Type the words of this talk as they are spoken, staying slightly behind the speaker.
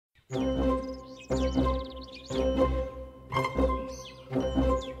Goliath,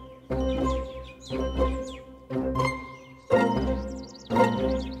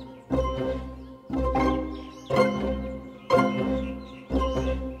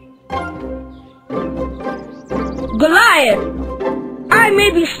 I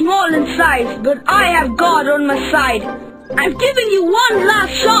may be small in size, but I have God on my side. I'm giving you one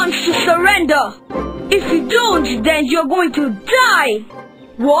last chance to surrender. If you don't, then you're going to die.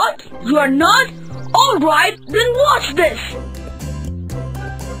 What? You are not? Alright, then watch this.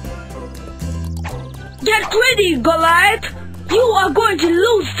 Get ready, Goliath. You are going to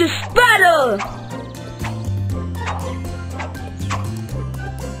lose this battle.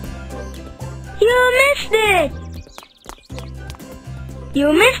 You missed it.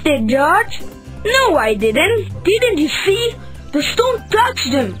 You missed it, George. No, I didn't. Didn't you see? The stone touched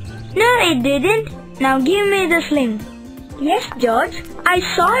him. No, it didn't. Now give me the sling. Yes, George. I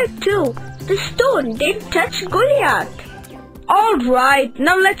saw it too. The stone did touch Goliath. All right.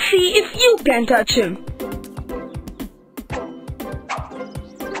 Now let's see if you can touch him.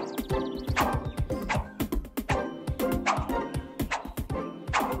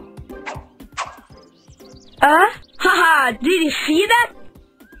 Haha, did you see that?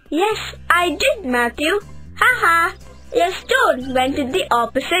 Yes, I did, Matthew. Haha, your stone went in the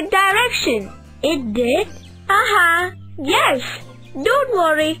opposite direction. It did? Haha, yes. Don't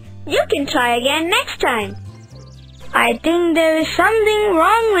worry, you can try again next time. I think there is something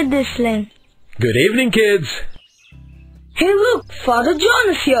wrong with this sling. Good evening, kids. Hey look, Father John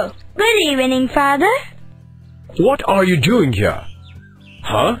is here. Good evening, Father. What are you doing here?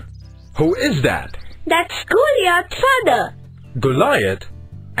 Huh? Who is that? That's Goliath, Father. Goliath?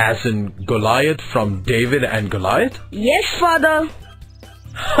 As in Goliath from David and Goliath? Yes, Father.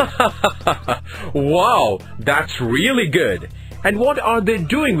 Wow, that's really good. And what are they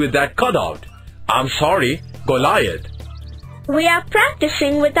doing with that cutout? I'm sorry, Goliath. We are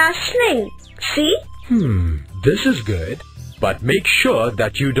practicing with our sling. See? This is good. But make sure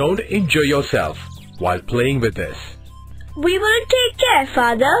that you don't injure yourself while playing with this. We will take care,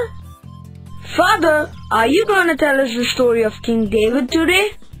 Father. Father, are you going to tell us the story of King David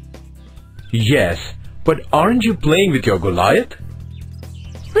today? Yes, but aren't you playing with your Goliath?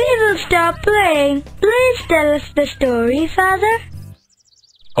 We will stop playing. Please tell us the story, Father.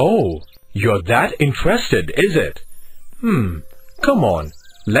 Oh, you're that interested, is it? Come on,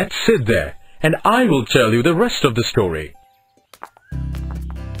 let's sit there and I will tell you the rest of the story.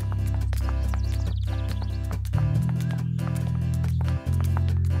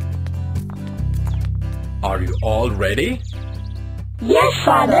 Are you all ready? Yes,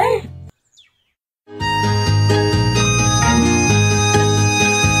 Father.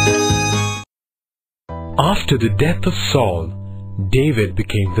 After the death of Saul, David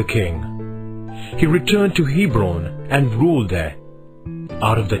became the king. He returned to Hebron and ruled there.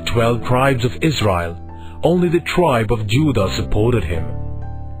 Out of the 12 tribes of Israel, only the tribe of Judah supported him.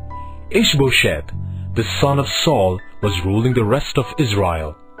 Ishbosheth, the son of Saul, was ruling the rest of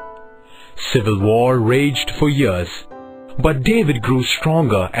Israel. Civil war raged for years, but David grew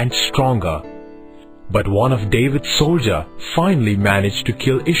stronger and stronger. But one of David's soldiers finally managed to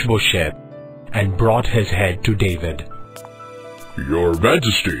kill Ishbosheth and brought his head to David. Your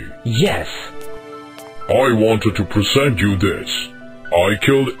Majesty. Yes. I wanted to present you this. I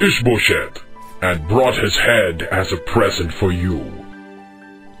killed Ishbosheth and brought his head as a present for you.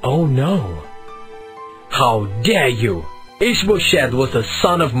 Oh no. How dare you! Ishbosheth was the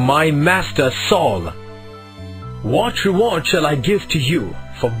son of my master Saul. What reward shall I give to you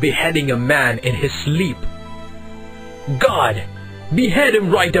for beheading a man in his sleep? God, behead him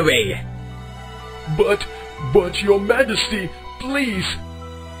right away! But your Majesty, please!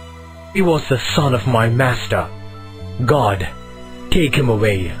 He was the son of my master. God, take him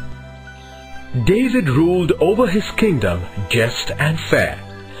away. David ruled over his kingdom just and fair.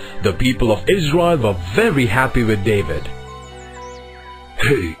 The people of Israel were very happy with David.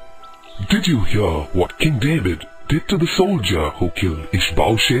 Hey, did you hear what King David did to the soldier who killed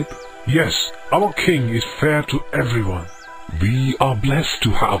Ishbosheth? Yes, our king is fair to everyone. We are blessed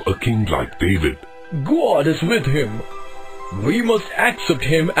to have a king like David. God is with him. We must accept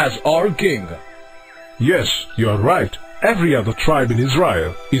him as our king. Yes, you are right. Every other tribe in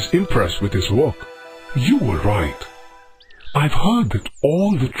Israel is impressed with his work. You were right. I've heard that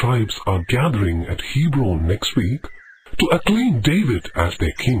all the tribes are gathering at Hebron next week to acclaim David as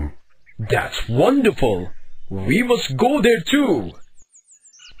their king. That's wonderful. We must go there too.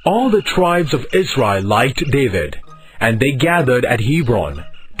 All the tribes of Israel liked David, and they gathered at Hebron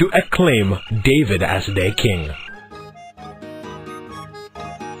to acclaim David as their king.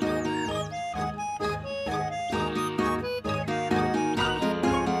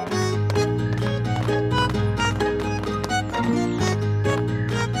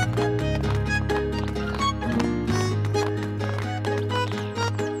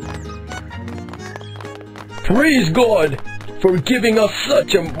 Praise God for giving us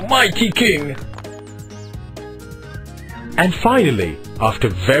such a mighty king. And finally, after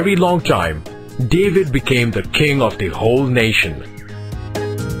a very long time, David became the king of the whole nation.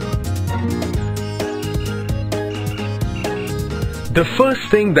 The first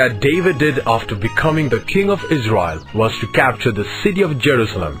thing that David did after becoming the king of Israel was to capture the city of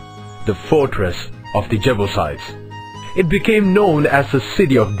Jerusalem, the fortress of the Jebusites. It became known as the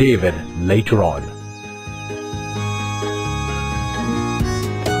city of David later on.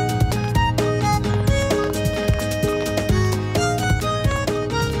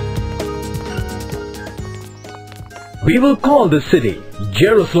 We will call the city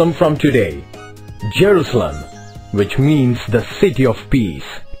Jerusalem from today. Jerusalem, which means the city of peace.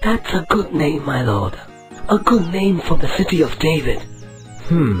 That's a good name, my lord. A good name for the city of David.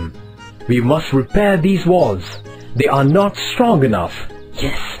 We must repair these walls. They are not strong enough.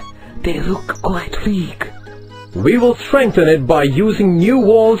 Yes, they look quite weak. We will strengthen it by using new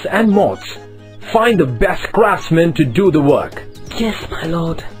walls and moats. Find the best craftsmen to do the work. Yes, my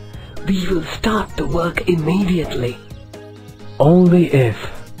lord. We will start the work immediately. Only if...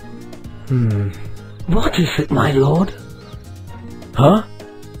 What is it, my lord? Huh?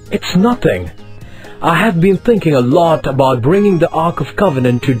 It's nothing. I have been thinking a lot about bringing the Ark of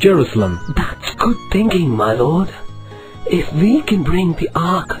Covenant to Jerusalem. That's good thinking, my lord. If we can bring the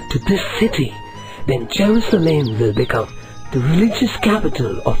Ark to this city, then Jerusalem will become the religious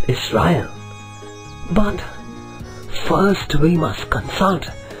capital of Israel. But first we must consult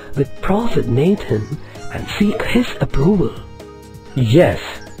with Prophet Nathan and seek his approval. Yes,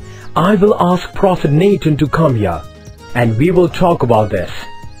 I will ask Prophet Nathan to come here, and we will talk about this.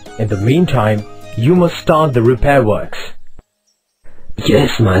 In the meantime, you must start the repair works.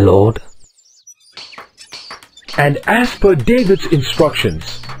 Yes, my lord. And as per David's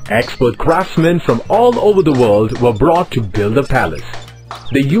instructions, expert craftsmen from all over the world were brought to build the palace.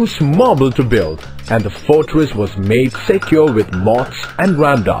 They used marble to build, and the fortress was made secure with moats and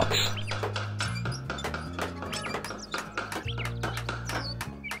ramrods.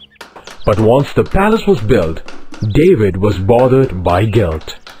 But once the palace was built, David was bothered by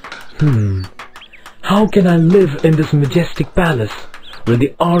guilt. How can I live in this majestic palace when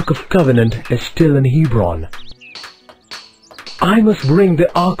the Ark of Covenant is still in Hebron? I must bring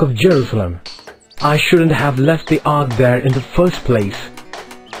the Ark of Jerusalem. I shouldn't have left the Ark there in the first place.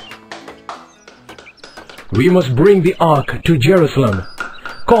 We must bring the Ark to Jerusalem.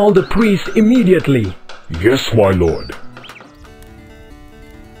 Call the priest immediately. Yes, my lord.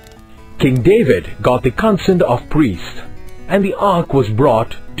 King David got the consent of priests, and the Ark was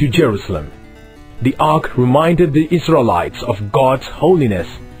brought to Jerusalem. The Ark reminded the Israelites of God's holiness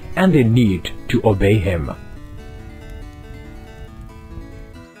and their need to obey Him.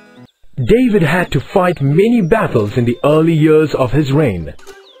 David had to fight many battles in the early years of his reign.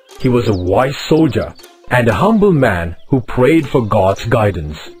 He was a wise soldier and a humble man who prayed for God's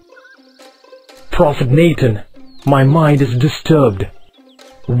guidance. Prophet Nathan, my mind is disturbed.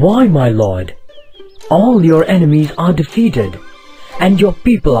 Why, my lord? All your enemies are defeated, and your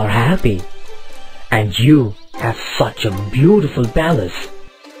people are happy. And you have such a beautiful palace.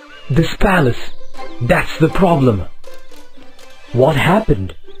 This palace, that's the problem. What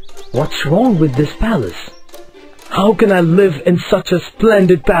happened? What's wrong with this palace? How can I live in such a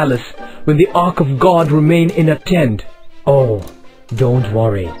splendid palace when the Ark of God remain in a tent? Oh, don't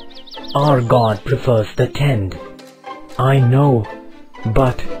worry. Our God prefers the tent. I know,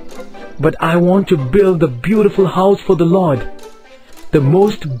 but I want to build a beautiful house for the Lord. The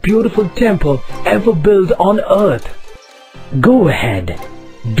most beautiful temple ever built on earth. Go ahead.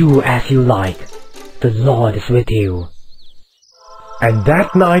 Do as you like. The Lord is with you. And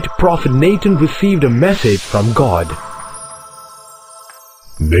that night Prophet Nathan received a message from God.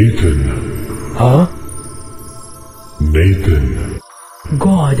 Nathan. Huh? Nathan.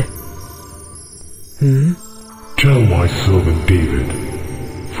 God. Tell my servant David,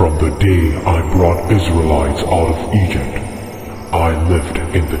 from the day I brought Israelites out of Egypt, I lived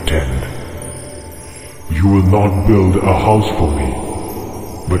in the tent. You will not build a house for me,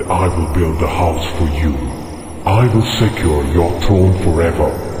 but I will build a house for you. I will secure your throne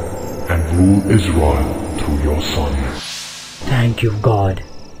forever and rule Israel through your son. Thank you, God.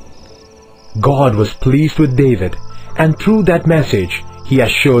 God was pleased with David, and through that message, He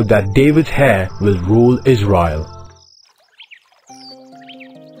assured that David's heir will rule Israel.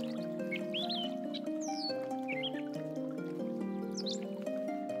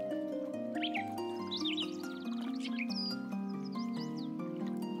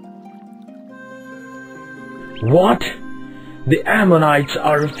 What? The Ammonites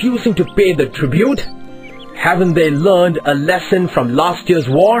are refusing to pay the tribute? Haven't they learned a lesson from last year's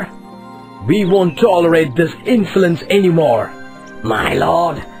war? We won't tolerate this insolence anymore. My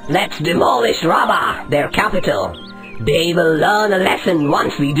lord, let's demolish Rabbah, their capital. They will learn a lesson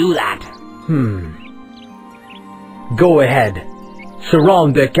once we do that. Go ahead.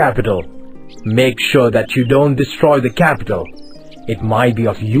 Surround their capital. Make sure that you don't destroy the capital. It might be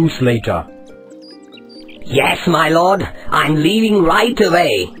of use later. Yes, my lord. I'm leaving right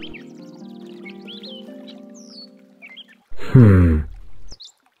away.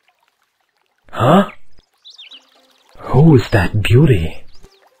 Huh? Who is that beauty?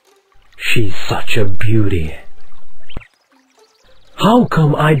 She's such a beauty. How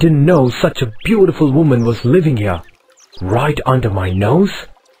come I didn't know such a beautiful woman was living here, right under my nose?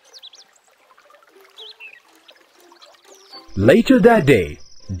 Later that day,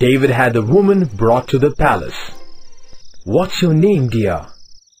 David had the woman brought to the palace. What's your name, dear?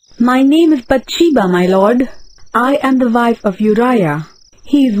 My name is Bathsheba, my lord. I am the wife of Uriah.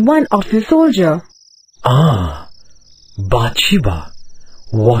 He is one of your soldiers. Ah, Bathsheba.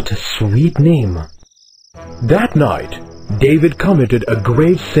 What a sweet name. That night, David committed a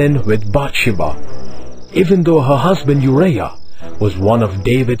grave sin with Bathsheba, even though her husband Uriah was one of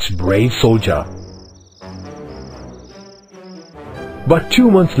David's brave soldiers. But 2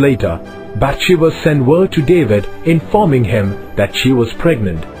 months later, Bathsheba sent word to David informing him that she was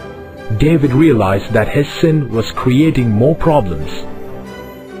pregnant. David realized that his sin was creating more problems.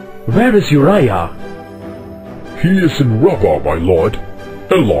 Where is Uriah? He is in Rabbah, my lord,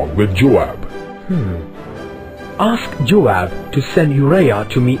 along with Joab. Ask Joab to send Uriah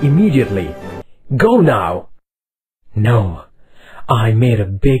to me immediately. Go now. No, I made a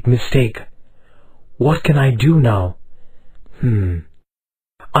big mistake. What can I do now?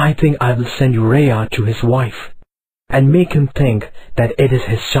 I think I will send Uriah to his wife and make him think that it is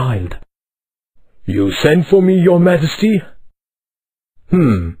his child. You sent for me, your majesty?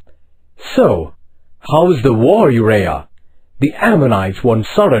 So, how is the war, Uriah? The Ammonites won't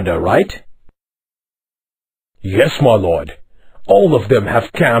surrender, right? Yes, my lord. All of them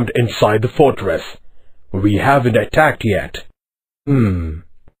have camped inside the fortress. We haven't attacked yet. They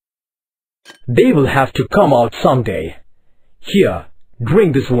will have to come out someday. Here,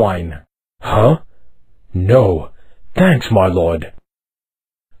 drink this wine. Huh? No, thanks, my lord.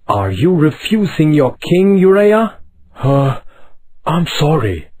 Are you refusing your king, Uriah? I'm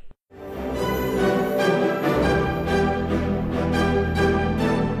sorry.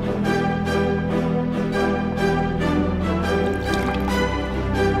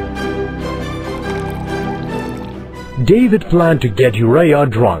 David planned to get Uriah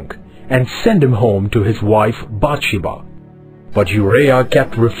drunk and send him home to his wife Bathsheba. But Uriah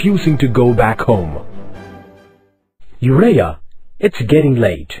kept refusing to go back home. Uriah, it's getting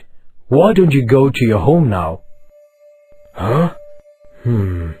late. Why don't you go to your home now? Huh?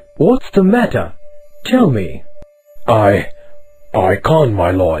 What's the matter? Tell me. I can't,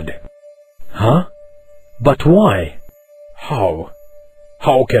 my lord. Huh? But why? How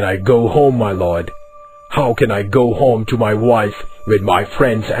can I go home, my lord? How can I go home to my wife when my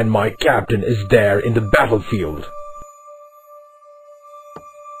friends and my captain is there in the battlefield?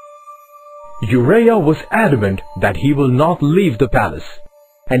 Uriah was adamant that he will not leave the palace,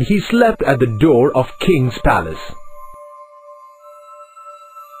 and he slept at the door of King's palace.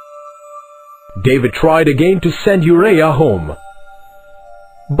 David tried again to send Uriah home,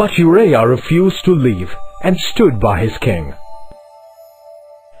 but Uriah refused to leave and stood by his king.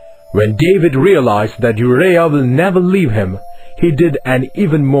 When David realized that Uriah will never leave him, he did an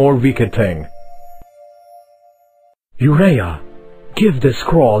even more wicked thing. Uriah, give the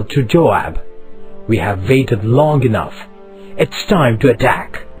scroll to Joab. We have waited long enough. It's time to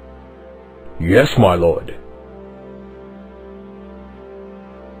attack. Yes, my lord.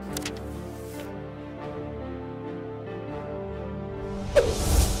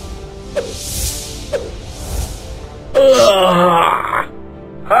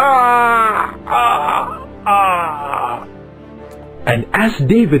 And as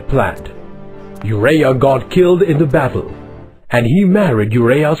David planned, Uriah got killed in the battle, and he married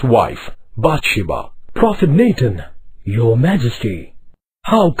Uriah's wife, Bathsheba. Prophet Nathan, your majesty,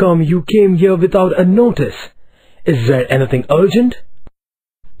 how come you came here without a notice? Is there anything urgent?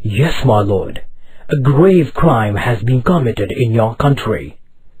 Yes, my lord. A grave crime has been committed in your country.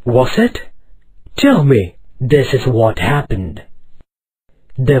 Was it? Tell me. This is what happened.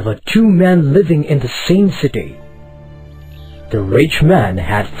 There were 2 men living in the same city. The rich man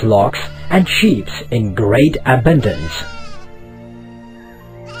had flocks and sheep in great abundance.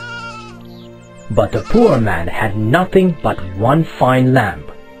 But the poor man had nothing but one fine lamb.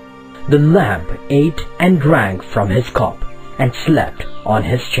 The lamb ate and drank from his cup and slept on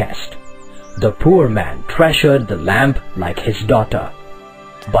his chest. The poor man treasured the lamb like his daughter.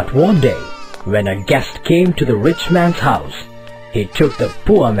 But one day, when a guest came to the rich man's house, he took the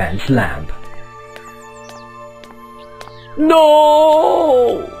poor man's lamb.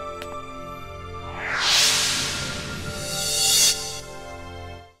 No!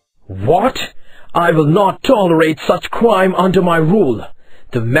 What? I will not tolerate such crime under my rule.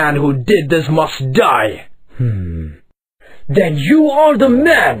 The man who did this must die. Then you are the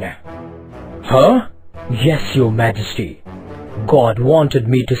man! Huh? Yes, your majesty. God wanted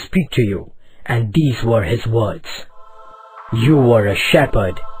me to speak to you, and these were his words. You were a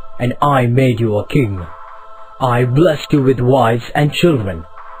shepherd, and I made you a king. I blessed you with wives and children,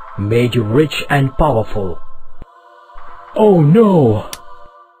 made you rich and powerful. Oh no!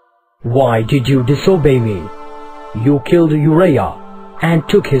 Why did you disobey me? You killed Uriah and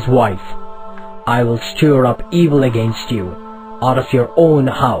took his wife. I will stir up evil against you out of your own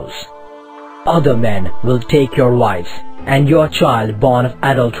house. Other men will take your wives, and your child born of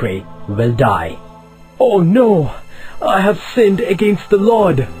adultery will die. Oh no! I have sinned against the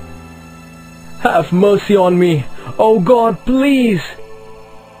Lord. Have mercy on me, oh God, please.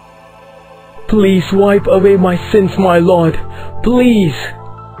 Please wipe away my sins, my Lord, please.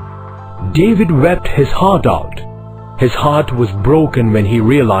 David wept his heart out. His heart was broken when he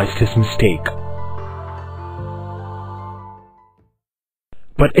realized his mistake.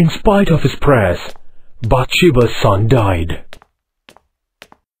 But in spite of his prayers, Bathsheba's son died.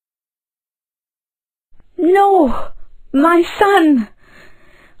 No, my son.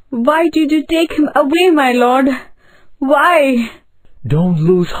 Why did you take him away, my lord? Why? Don't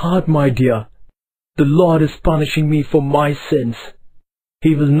lose heart, my dear. The Lord is punishing me for my sins.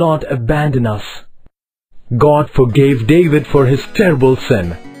 He will not abandon us. God forgave David for his terrible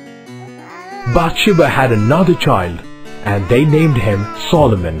sin. Bathsheba had another child, and they named him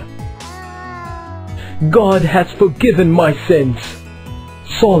Solomon. God has forgiven my sins.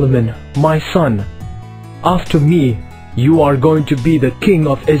 Solomon, my son, after me, you are going to be the king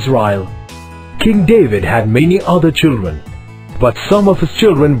of Israel. King David had many other children, but some of his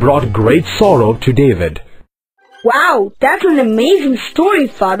children brought great sorrow to David. Wow, that's an amazing story,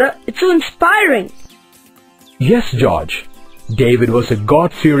 Father. It's so inspiring. Yes, George. David was a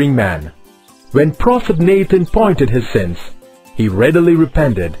God-fearing man. When Prophet Nathan pointed his sins, he readily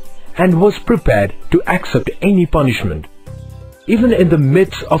repented and was prepared to accept any punishment. Even in the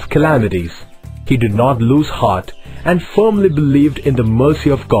midst of calamities, he did not lose heart and firmly believed in the mercy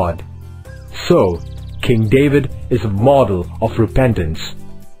of God. So, King David is a model of repentance.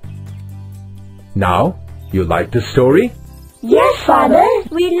 Now, you like this story? Yes, Father.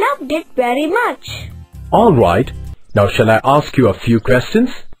 We loved it very much. All right. Now shall I ask you a few questions?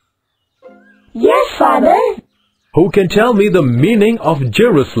 Yes, Father. Who can tell me the meaning of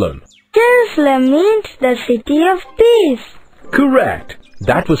Jerusalem? Jerusalem means the city of peace. Correct.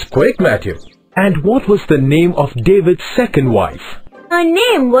 That was quick, Matthew. And what was the name of David's second wife? Her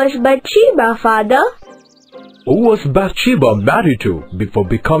name was Bathsheba, Father. Who was Bathsheba married to before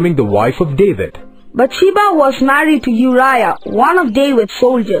becoming the wife of David? Bathsheba was married to Uriah, one of David's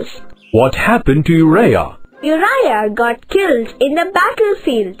soldiers. What happened to Uriah? Uriah got killed in the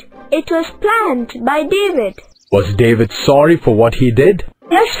battlefield. It was planned by David. Was David sorry for what he did?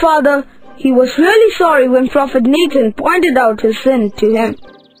 Yes, Father. He was really sorry when Prophet Nathan pointed out his sin to him.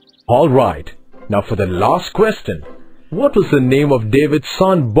 All right. Now for the last question. What was the name of David's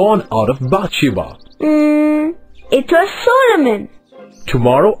son born out of Bathsheba? It was Solomon.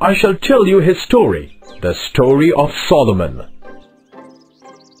 Tomorrow I shall tell you his story, the story of Solomon.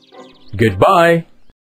 Goodbye.